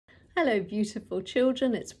Hello, beautiful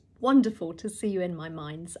children. It's wonderful to see you in my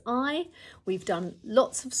mind's eye. We've done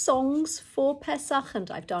lots of songs for Pesach, and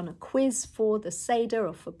I've done a quiz for the Seder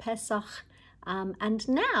or for Pesach. And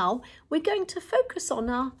now we're going to focus on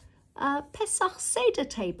our Pesach Seder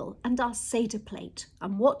table and our Seder plate.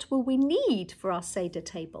 And what will we need for our Seder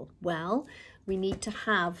table? Well, we need to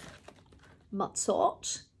have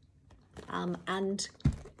matzot, and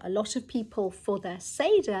a lot of people for their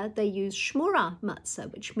Seder, they use shmura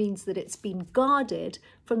matzah, which means that it's been guarded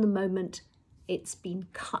from the moment it's been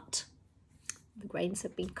cut. The grains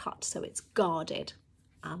have been cut, so it's guarded.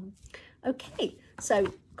 Okay,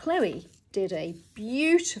 so Chloe did a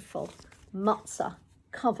beautiful matzah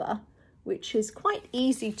cover, which is quite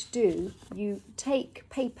easy to do. You take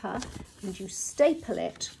paper and you staple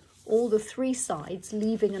it all the three sides,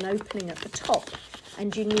 leaving an opening at the top.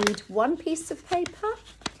 And you need one piece of paper,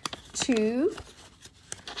 2,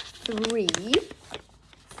 3,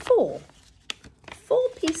 4. 4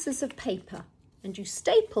 pieces of paper, and you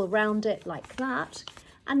staple round it like that,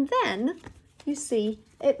 and then you see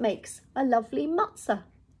it makes a lovely matzah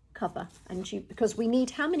cover. And because we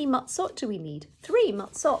need, how many matzot do we need? 3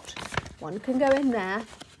 matzot. One can go in there,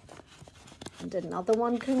 and another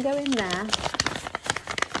one can go in there,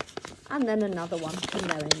 and then another one can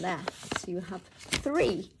go in there. So you have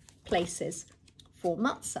 3 places for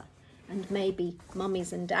matzah. And maybe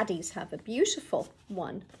mummies and daddies have a beautiful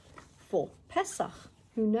one for Pesach.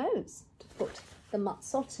 Who knows, to put the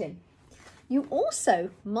matzot in. You also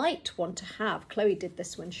might want to have, Chloe did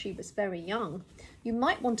this when she was very young, you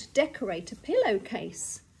might want to decorate a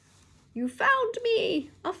pillowcase. You found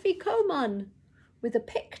me, afikoman, with a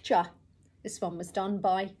picture. This one was done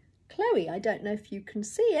by Chloe. I don't know if you can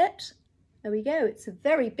see it. There we go. It's a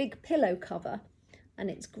very big pillow cover and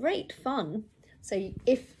it's great fun. So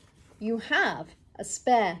if you have a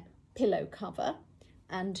spare pillow cover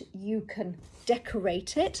and you can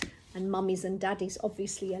decorate it, and mummies and daddies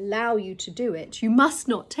obviously allow you to do it, you must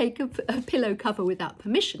not take a pillow cover without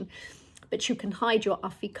permission, but you can hide your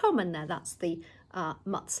afikoman there. That's the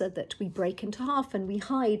matzah that we break into half, and we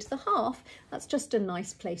hide the half. That's just a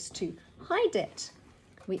nice place to hide it.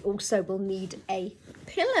 We also will need a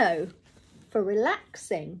pillow for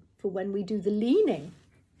relaxing, for when we do the leaning.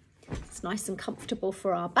 It's nice and comfortable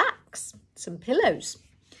for our backs, some pillows.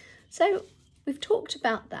 So we've talked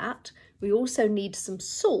about that. We also need some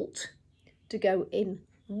salt to go in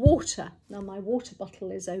water. Now my water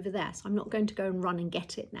bottle is over there, so I'm not going to go and run and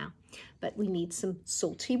get it now, but we need some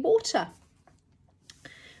salty water.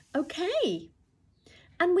 Okay,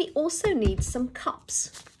 and we also need some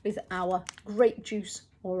cups with our grape juice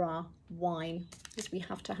or our wine, because we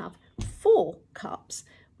have to have 4 cups,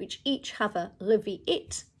 which each have a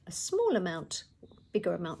revi'it, a small amount,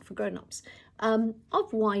 bigger amount for grown-ups,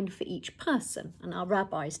 of wine for each person. And our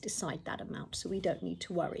rabbis decide that amount, so we don't need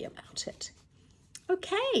to worry about it.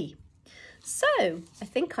 Okay, so I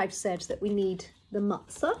think I've said that we need the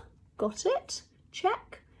matzah. Got it?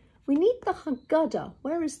 Check. We need the Haggadah.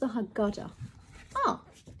 Where is the Haggadah? Ah,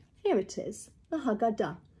 here it is, the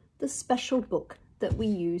Haggadah, the special book that we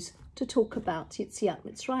use to talk about Yetziat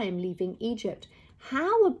Mitzrayim, leaving Egypt.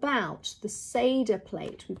 How about the Seder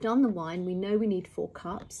plate? We've done the wine. We know we need 4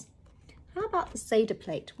 cups. How about the Seder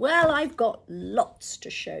plate? Well, I've got lots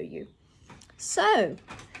to show you. So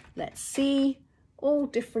let's see all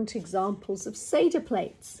different examples of Seder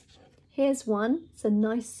plates. Here's one. It's a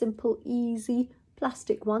nice, simple, easy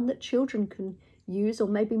plastic one that children can use, or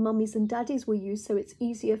maybe mummies and daddies will use, so it's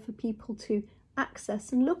easier for people to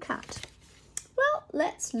access and look at. Well,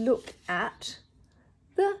 let's look at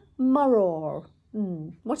the maror.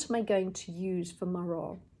 What am I going to use for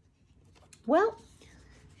maror? Well,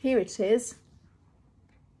 here it is.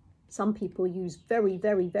 Some people use very,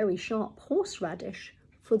 very, very sharp horseradish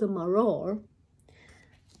for the maror.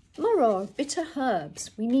 Maror, bitter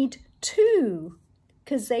herbs. We need 2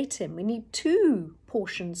 kazetim. We need 2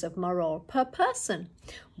 portions of maror per person.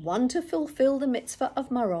 1 to fulfill the mitzvah of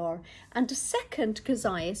maror, and a second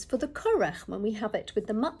kazayis for the korech, when we have it with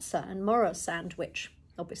the matzah and maror sandwich.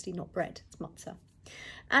 Obviously not bread, it's matzah.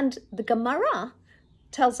 And the Gemara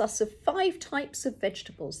tells us of 5 types of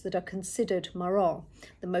vegetables that are considered maror.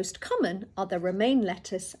 The most common are the romaine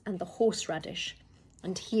lettuce and the horseradish.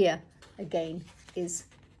 And here again is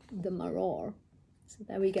the maror. So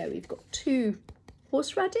there we go. We've got 2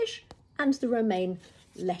 horseradish and the romaine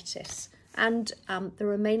lettuce. And the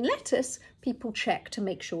romaine lettuce, people check to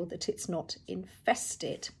make sure that it's not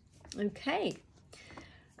infested. Okay.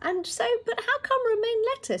 And so, but how come romaine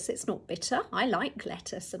lettuce? It's not bitter. I like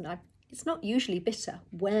lettuce, and It's not usually bitter.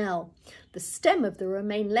 Well, the stem of the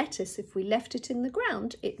romaine lettuce, if we left it in the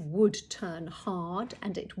ground, it would turn hard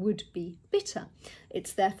and it would be bitter.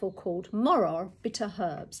 It's therefore called moror, bitter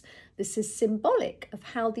herbs. This is symbolic of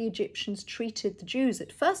how the Egyptians treated the Jews.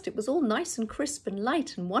 At first it was all nice and crisp and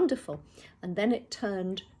light and wonderful, and then it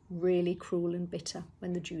turned really cruel and bitter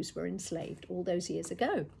when the Jews were enslaved all those years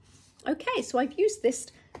ago. Okay, so I've used this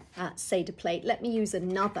Seder plate. Let me use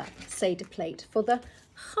another Seder plate for the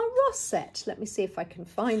charoset. Let me see if I can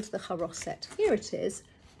find the charoset. Here it is,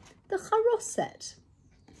 the charoset.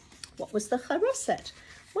 What was the charoset?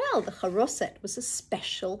 Well, the charoset was a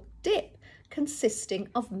special dip consisting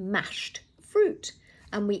of mashed fruit,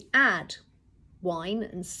 and we add wine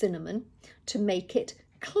and cinnamon to make it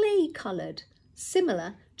clay-coloured,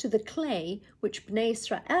 similar to the clay which Bnei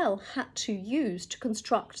Israel had to use to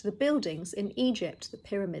construct the buildings in Egypt, the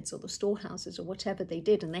pyramids or the storehouses or whatever they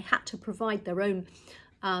did, and they had to provide their own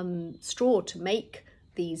straw to make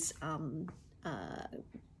these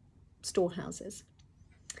storehouses.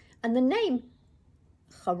 And the name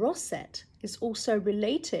charoset is also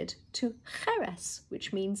related to cheres,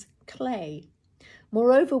 which means clay.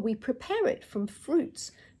 Moreover, we prepare it from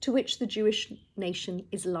fruits to which the Jewish nation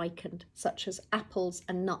is likened, such as apples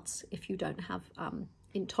and nuts, if you don't have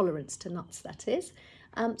intolerance to nuts, that is.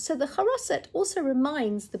 So the charoset also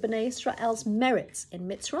reminds the Bnei Israel's merits in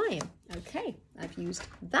Mitzrayim. Okay, I've used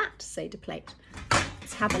that Seder plate.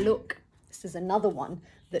 Let's have a look. This is another one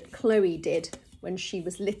that Chloe did when she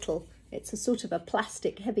was little. It's a sort of a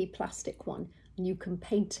plastic, heavy plastic one, and you can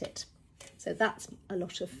paint it. So that's a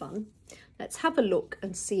lot of fun. Let's have a look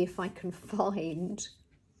and see if I can find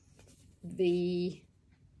the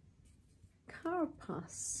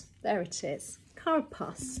karpas. There it is,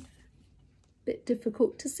 karpas. Bit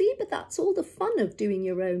difficult to see, but that's all the fun of doing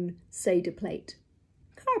your own Seder plate.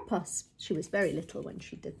 Karpas. She was very little when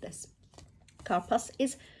she did this. Karpas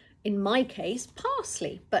is, in my case,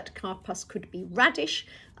 parsley, but karpas could be radish,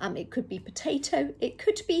 it could be potato, it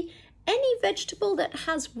could be any vegetable that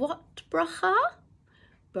has what bracha?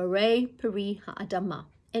 Borei peri ha'adama.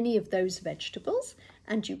 Any of those vegetables,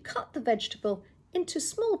 and you cut the vegetable into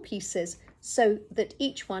small pieces so that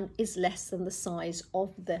each one is less than the size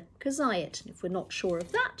of the kazayit. And if we're not sure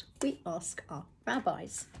of that, we ask our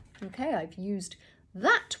rabbis. Okay, I've used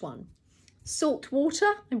that one. Salt water,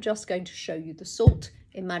 I'm just going to show you the salt.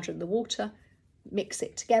 Imagine the water, mix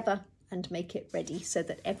it together and make it ready so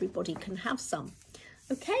that everybody can have some.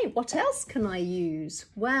 Okay, what else can I use?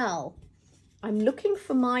 Well, I'm looking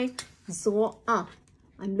for my zo'ah.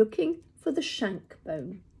 I'm looking for the shank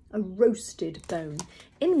bone, a roasted bone,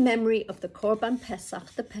 in memory of the Korban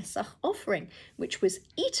Pesach, the Pesach offering, which was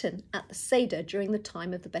eaten at the Seder during the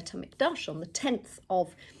time of the Bet HaMikdash. On the 10th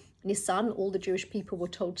of Nisan, all the Jewish people were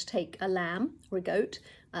told to take a lamb or a goat.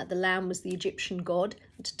 The lamb was the Egyptian god,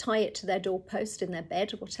 and to tie it to their doorpost in their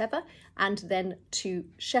bed or whatever, and then to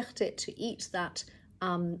shecht it, to eat that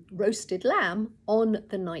roasted lamb on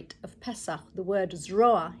the night of Pesach. The word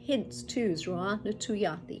zroa hints to zroa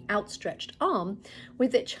netuya, the outstretched arm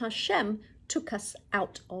with which Hashem took us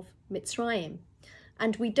out of Mitzrayim.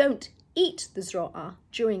 And we don't eat the zroa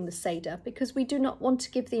during the Seder because we do not want to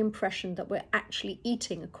give the impression that we're actually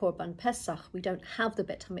eating a Korban Pesach. We don't have the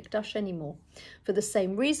Bet HaMikdash anymore. For the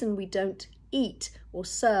same reason, we don't eat or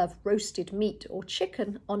serve roasted meat or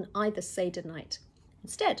chicken on either Seder night.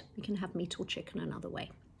 Instead, we can have meat or chicken another way.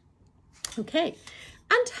 Okay,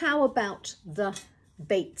 and how about the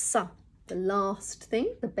beitzah? The last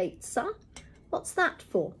thing, the beitzah. What's that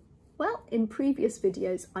for? Well, in previous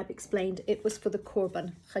videos, I've explained it was for the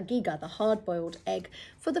Korban Chagiga, the hard-boiled egg,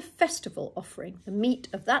 for the festival offering. The meat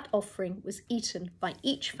of that offering was eaten by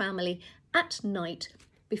each family at night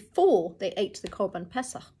before they ate the Korban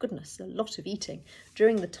Pesach. Goodness, a lot of eating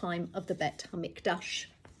during the time of the Bet HaMikdash.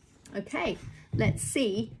 Okay, let's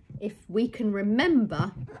see if we can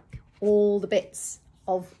remember all the bits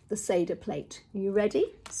of the Seder plate. Are you ready?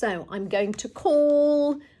 So I'm going to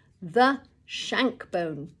call the shank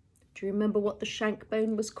bone. Do you remember what the shank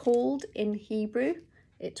bone was called in Hebrew?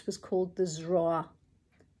 It was called the zroa,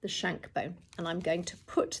 the shank bone. And I'm going to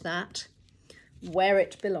put that where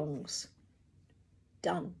it belongs.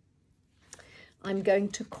 Done. I'm going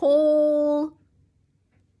to call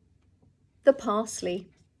the parsley.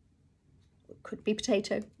 It could be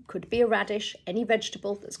potato, could be a radish, any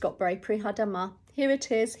vegetable that's got berei pri hadama. Here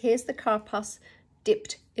it is. Here's the karpas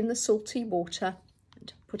dipped in the salty water,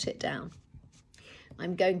 and put it down.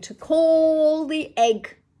 I'm going to call the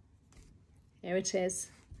egg. Here it is,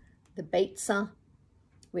 the beitzah,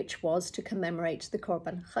 which was to commemorate the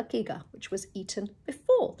Korban Chagiga, which was eaten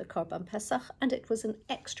before the Korban Pesach, and it was an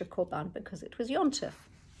extra Korban because it was Yom Tov.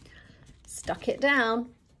 stuck it down.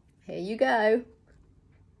 Here you go.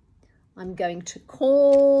 I'm going to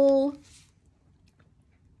call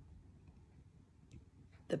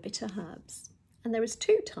the bitter herbs. And there is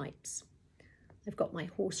 2 types. I've got my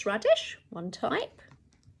horseradish, 1 type,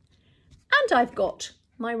 and I've got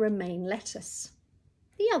my romaine lettuce,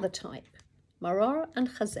 the other type, maror and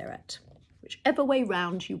chazeret, whichever way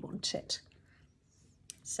round you want it.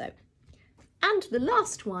 So, and the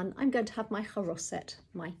last one, I'm going to have my charoset,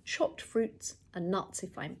 my chopped fruits and nuts,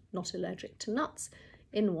 if I'm not allergic to nuts,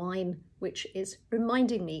 in wine, which is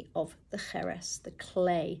reminding me of the cheres, the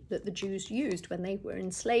clay that the Jews used when they were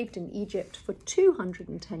enslaved in Egypt for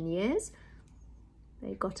 210 years.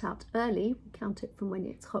 They got out early, we count it from when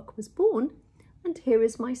Yitzchak was born, and here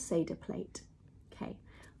is my Seder plate. Okay,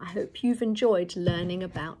 I hope you've enjoyed learning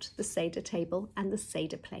about the Seder table and the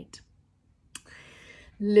Seder plate.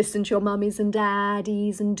 Listen to your mummies and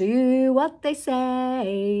daddies and do what they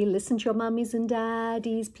say. Listen to your mummies and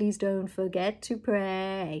daddies, please don't forget to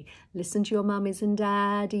pray. Listen to your mummies and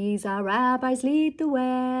daddies, our rabbis lead the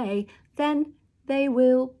way. Then they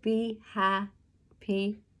will be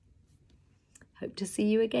happy. Hope to see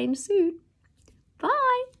you again soon.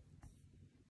 Bye.